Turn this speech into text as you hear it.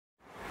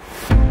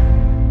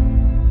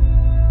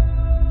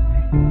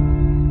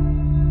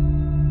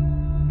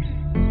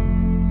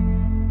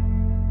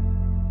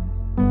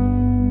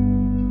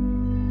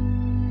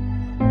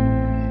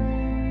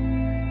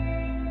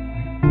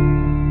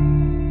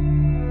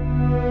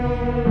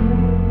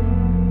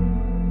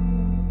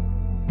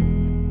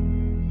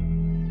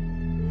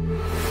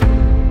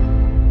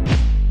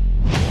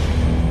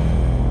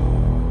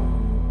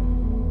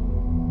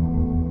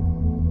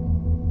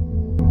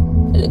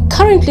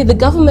currently the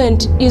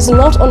government is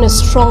not on a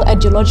strong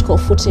ideological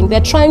footing. They're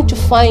trying to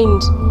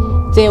find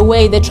their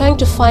way. They're trying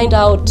to find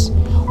out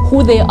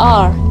who they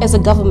are as a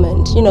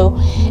government,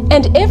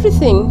 and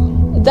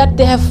everything that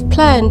they have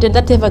planned and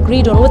that they've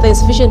agreed on, whether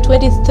it's Vision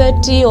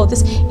 2030 or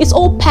this, it's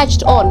all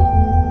patched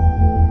on.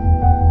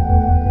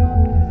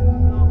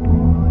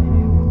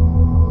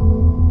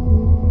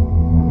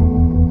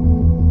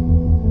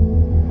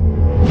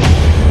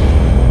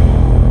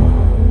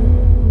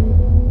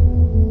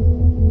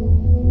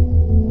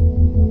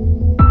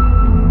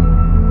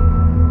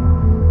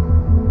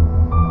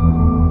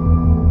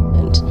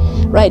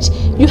 Right,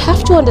 you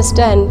have to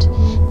understand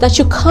that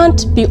you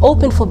can't be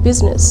open for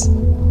business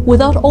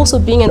without also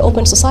being an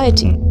open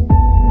society.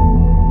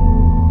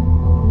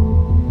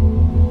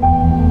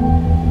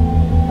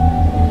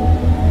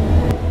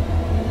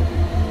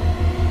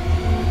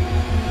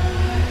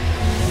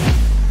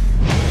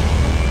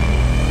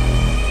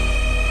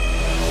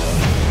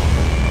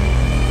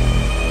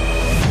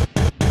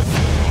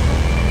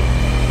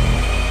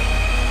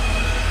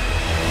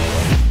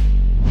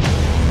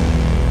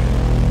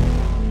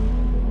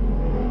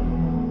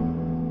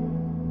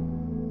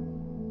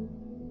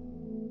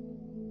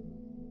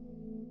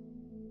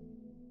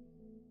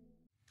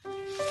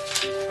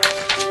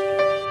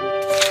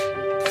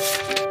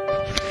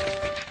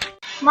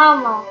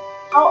 Mama,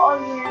 how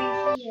old were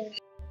you here?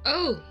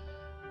 Oh,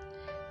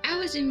 I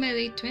was in my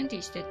late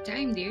 20s that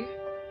time, dear.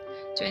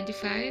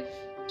 25,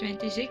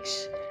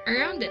 26,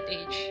 around that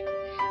age.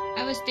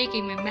 I was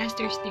taking my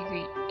master's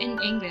degree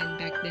in England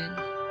back then.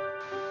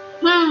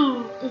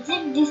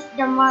 Isn't this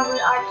the martial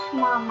arts,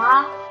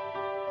 Mama?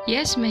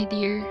 Yes, my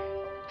dear.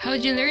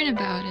 How'd you learn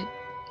about it?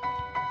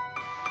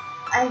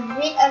 I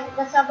read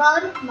articles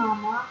about it,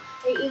 Mama.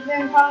 I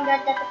even found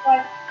out that the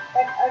part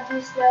that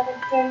artists were the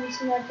term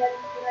is more than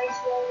twice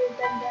longer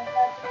than the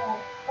natural.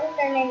 What's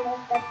the name of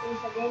that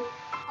place again?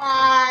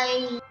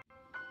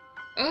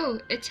 Oh,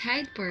 it's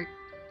HYDE Park.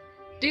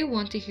 Do you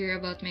want to hear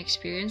about my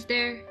experience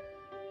there?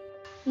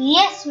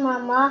 Yes,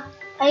 Mama.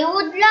 I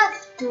would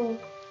love to.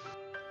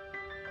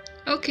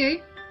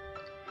 Okay.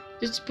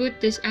 Let's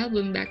put this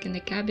album back in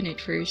the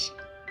cabinet first.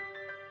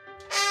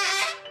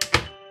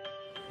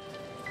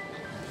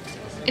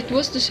 It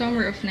was the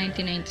summer of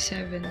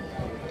 1997.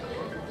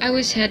 I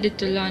was headed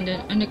to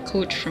London on a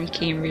coach from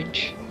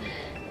Cambridge.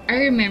 I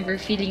remember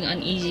feeling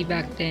uneasy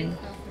back then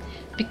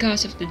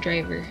because of the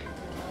driver.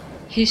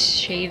 His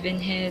shaven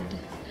head,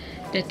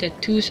 the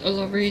tattoos all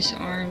over his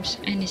arms,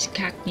 and his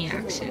Cockney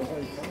accent.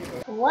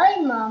 Why,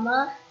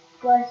 Mama?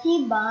 Was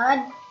he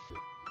bad?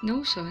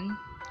 No, son.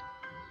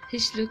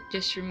 His look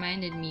just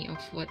reminded me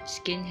of what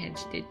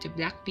skinheads did to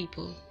black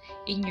people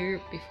in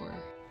Europe before.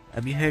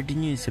 Have you heard the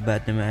news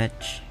about the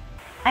match?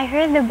 I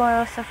heard the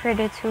Boros suffered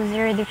a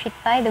 2-0 defeat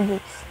by the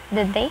Blues.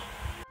 Did they?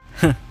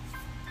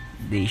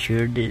 They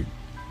sure did.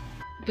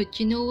 But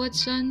you know what,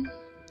 son?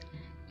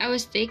 I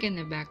was taken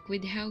aback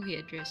with how he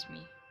addressed me.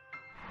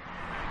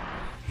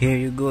 Here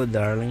you go,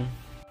 darling.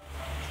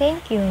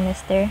 Thank you,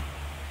 mister.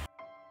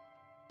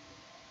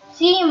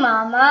 See,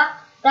 Mama,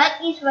 that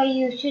is why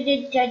you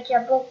shouldn't judge a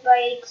book by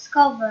its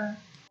cover.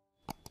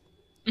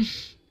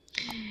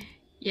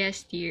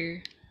 Yes,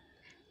 dear.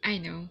 I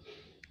know.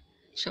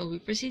 Shall we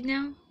proceed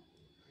now?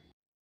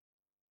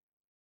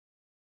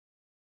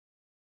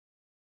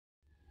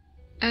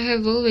 I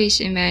have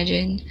always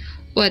imagined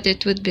what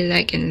it would be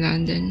like in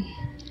London.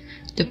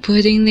 The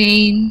Pudding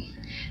Lane,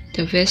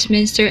 the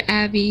Westminster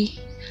Abbey,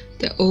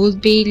 the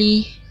Old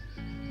Bailey,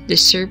 the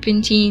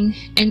Serpentine,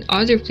 and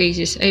other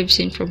places I've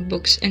seen from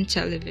books and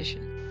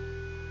television.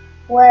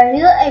 Were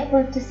you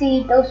able to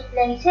see those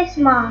places,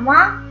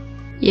 Mama?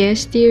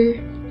 Yes, dear.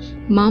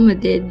 Mama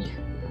did.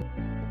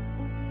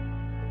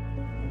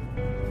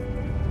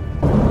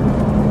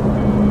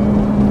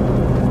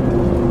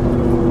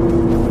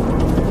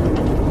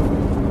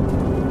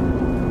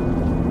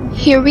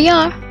 Here we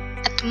are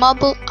at the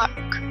Marble Ark.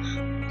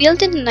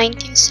 Built in the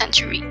 19th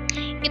century,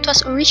 it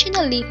was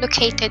originally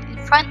located in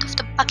front of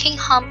the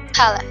Buckingham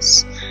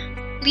Palace.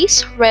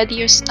 Please ready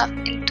your stuff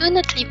and do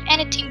not leave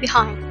anything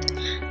behind,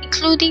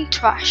 including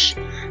trash,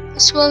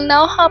 as we'll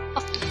now hop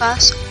off the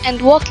bus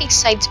and walk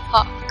inside the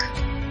park.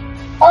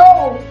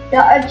 Oh,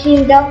 the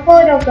agenda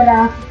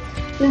photograph.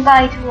 You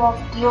guys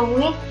walked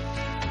through it?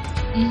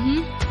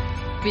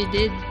 We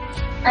did.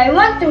 I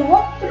want to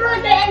walk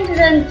through the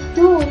entrance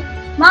too.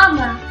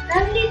 Mama,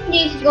 can we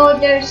please go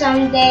there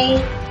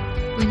someday?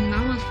 When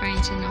Mama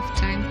finds enough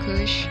time,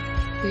 Kush,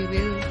 we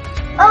will.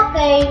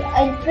 Okay,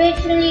 I'll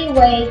patiently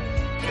wait.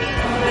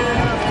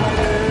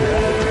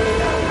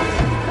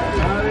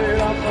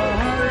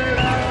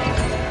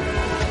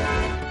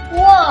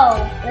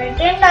 Whoa, were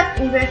they not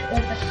impressed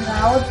with the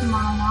crowd,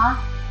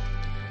 Mama?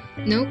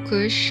 No,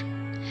 Kush,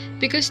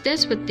 because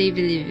that's what they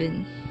believe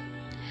in.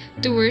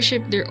 To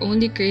worship their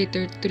only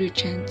creator through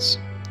chants.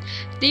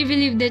 They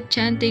believe that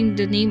chanting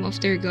the name of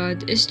their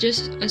God is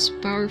just as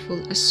powerful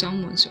as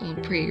someone's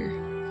own prayer.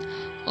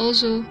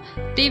 Also,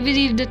 they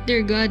believe that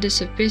their God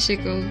has a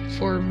physical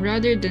form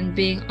rather than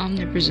being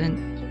omnipresent.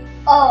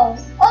 Oh,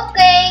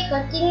 okay,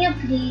 continue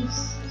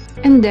please.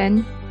 And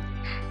then,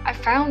 I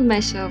found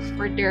myself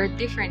where there are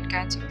different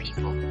kinds of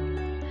people.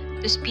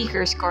 The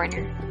speaker's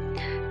corner.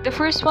 The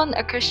first one,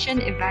 a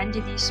Christian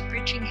evangelist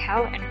preaching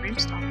hell and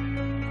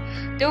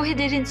brimstone, though he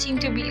didn't seem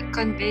to be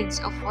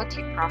convinced of what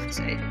he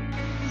prophesied.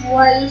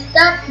 Why is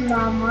that,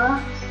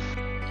 Mama?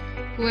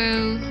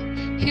 Well,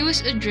 he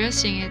was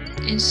addressing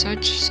it in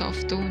such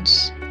soft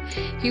tones.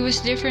 He was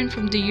different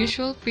from the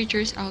usual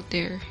preachers out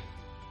there.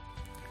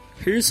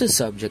 Here's a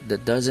subject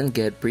that doesn't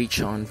get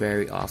preached on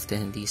very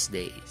often these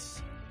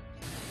days.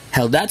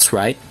 Hell, that's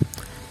right.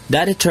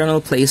 That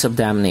eternal place of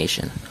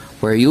damnation,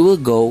 where you will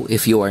go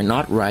if you are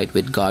not right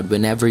with God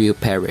whenever you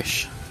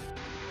perish.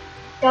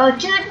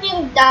 Don't you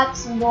think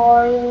that's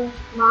boring,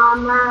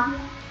 Mama?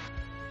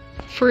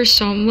 For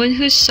someone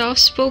who's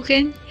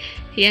soft-spoken,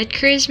 yet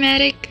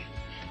charismatic,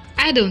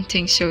 I don't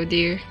think so,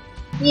 dear.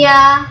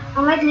 Yeah,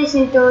 I might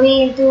listen to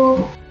him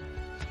too.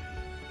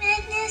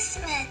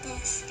 Madness,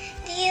 madness.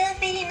 The year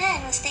of 89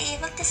 was the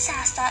eve of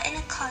disaster in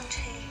a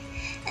country,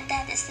 and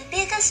that is the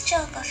biggest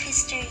joke of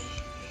history.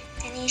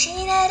 The nation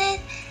united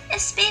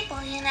is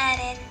people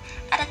united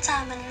at a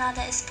time when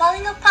another is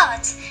falling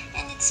apart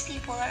and its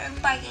people are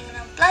embarking on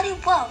a bloody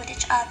war with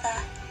each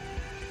other.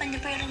 When the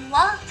Berlin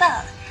Wall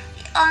fell,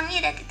 we all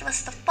knew that it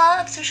was the fall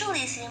of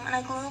socialism on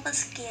a global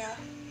scale.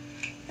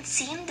 It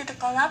seemed that the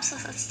collapse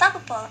was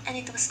unstoppable, and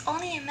it was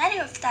only a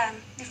matter of time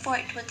before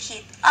it would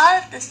hit all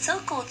of the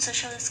so-called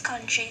socialist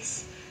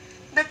countries.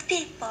 But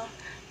people,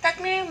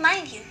 let me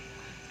remind you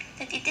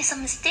that it is a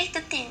mistake to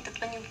think that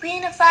when you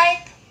win a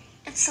fight,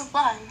 it's a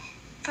won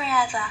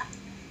forever.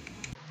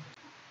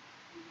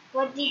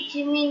 What did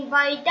you mean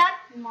by that,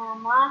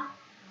 Mama?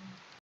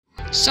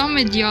 Some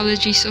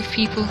ideologies of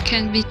people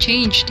can be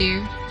changed,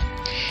 dear.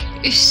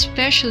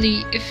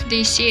 Especially if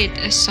they see it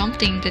as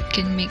something that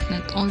can make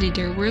not only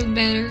their world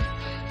better,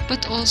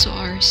 but also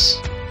ours.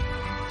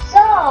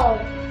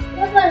 So,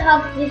 people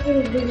have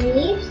different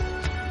beliefs?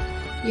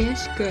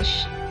 Yes,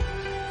 Kush.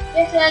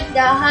 Just like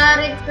the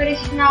Hare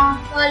Krishna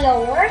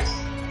followers?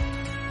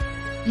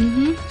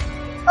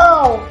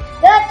 Oh,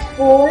 that's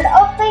cool.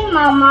 Okay,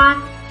 Mama.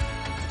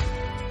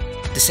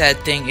 The sad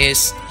thing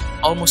is,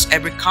 almost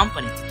every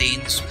company today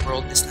in this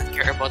world does not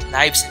care about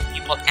lives and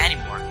people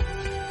anymore.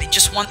 They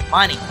just want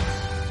money.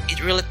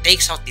 It really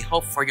takes out the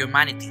hope for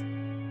humanity,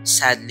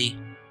 sadly.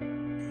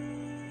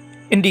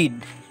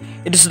 Indeed,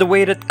 it is the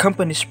way that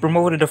companies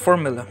promoted the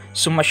formula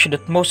so much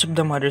that most of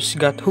the mothers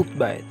got hooked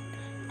by it.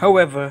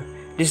 However,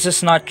 this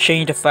does not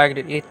change the fact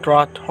that it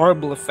wrought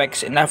horrible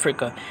effects in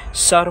Africa,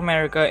 South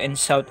America, and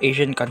South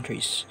Asian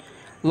countries.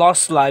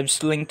 Lost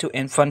lives linked to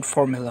infant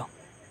formula.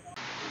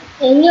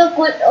 And you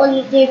could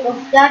only think of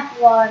that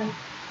one.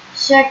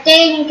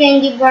 Certain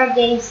candy bar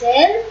they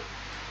sell?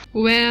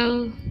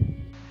 Well,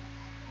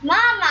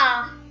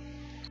 Mama!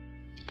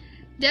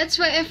 that's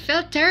why I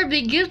felt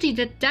terribly guilty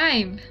that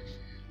time.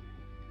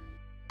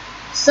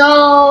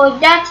 So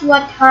that's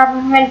what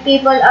happens when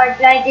people are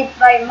blinded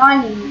by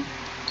money.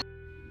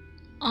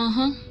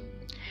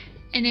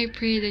 And I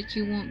pray that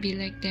you won't be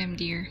like them,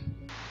 dear.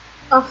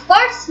 Of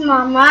course,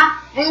 Mama.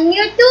 And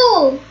you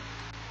too.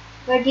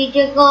 Where did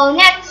you go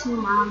next,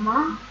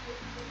 Mama?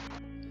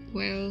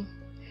 Well,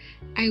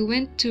 I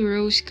went to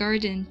Rose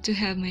Garden to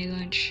have my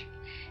lunch.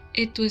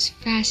 It was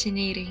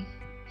fascinating.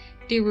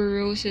 There were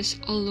roses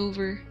all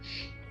over.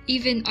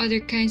 Even other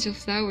kinds of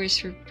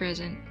flowers were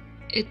present.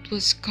 It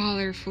was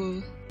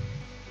colorful.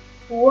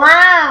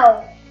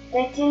 Wow!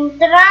 That's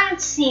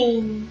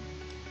entrancing.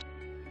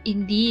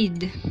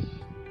 Indeed.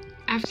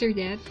 After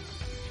that,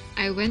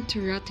 I went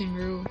to Rotten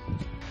Row.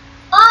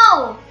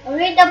 Oh! I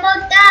read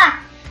about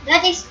that.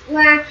 That is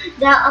where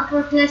the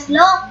upper class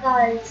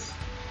locals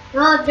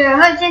rode their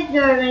horses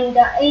during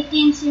the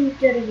 18th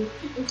century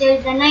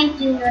until the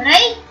 19th,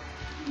 right?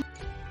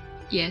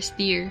 Yes,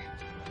 dear.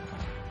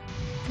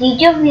 Did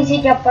you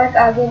visit the park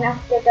again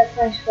after the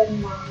first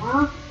one,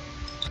 Mama?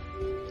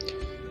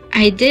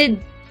 I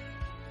did.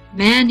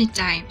 Many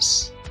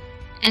times.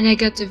 And I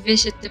got to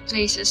visit the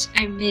places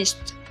I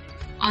missed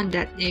on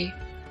that day,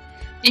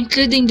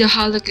 including the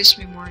Holocaust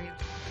Memorial.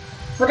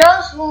 For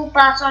those who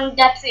pass on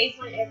that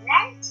fateful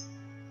event?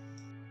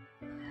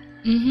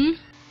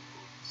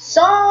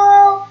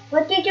 So,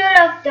 what did you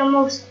love the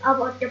most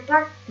about the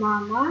park,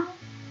 Mama?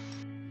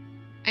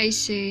 I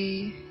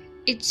say,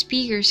 it's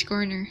Speaker's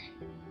Corner.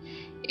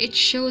 It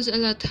shows a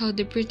lot how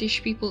the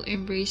British people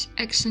embrace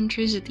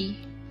eccentricity,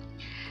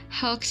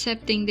 how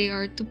accepting they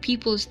are to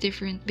people's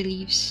different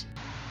beliefs.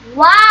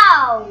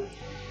 Wow!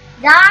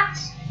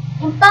 That's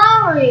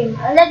empowering.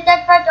 I like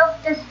that part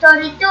of the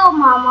story too,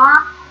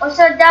 Mama.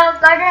 Also the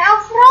Garden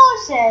of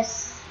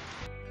Roses.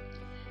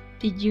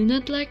 Did you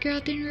not like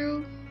Rotten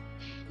Row?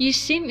 You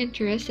seemed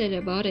interested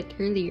about it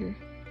earlier.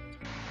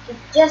 It's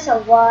just a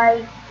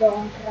wide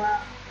genre.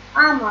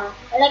 Mama,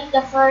 I like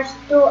the first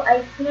two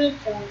I've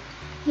mentioned.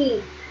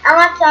 I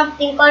want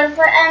something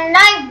colorful and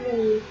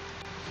lively.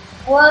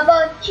 What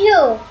about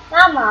you,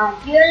 Mama?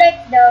 Do you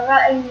like the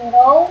Rotten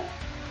Row?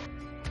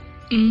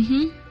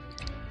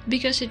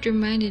 Because it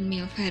reminded me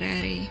of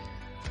Harare.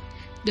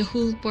 The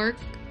whole park,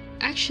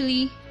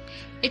 actually,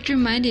 it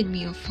reminded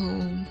me of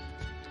home.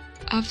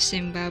 of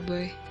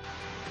Zimbabwe.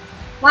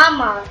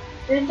 Mama,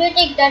 don't you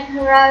think that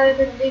Harare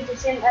could be the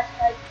same as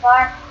HYDE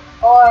Park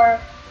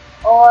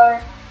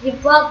or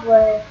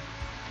Zimbabwe,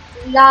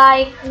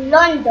 like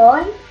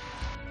London?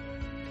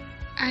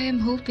 I am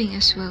hoping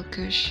as well,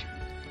 Kush.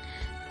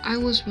 I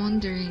was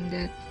wondering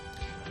that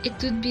it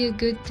would be a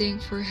good thing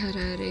for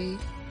Harare,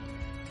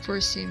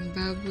 for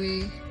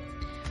Zimbabwe,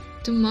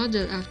 to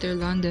model after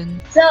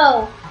London.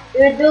 So,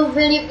 you do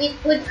believe it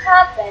could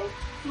happen,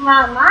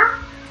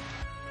 Mama?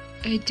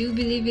 I do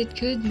believe it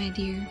could, my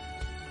dear.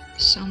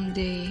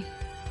 Someday.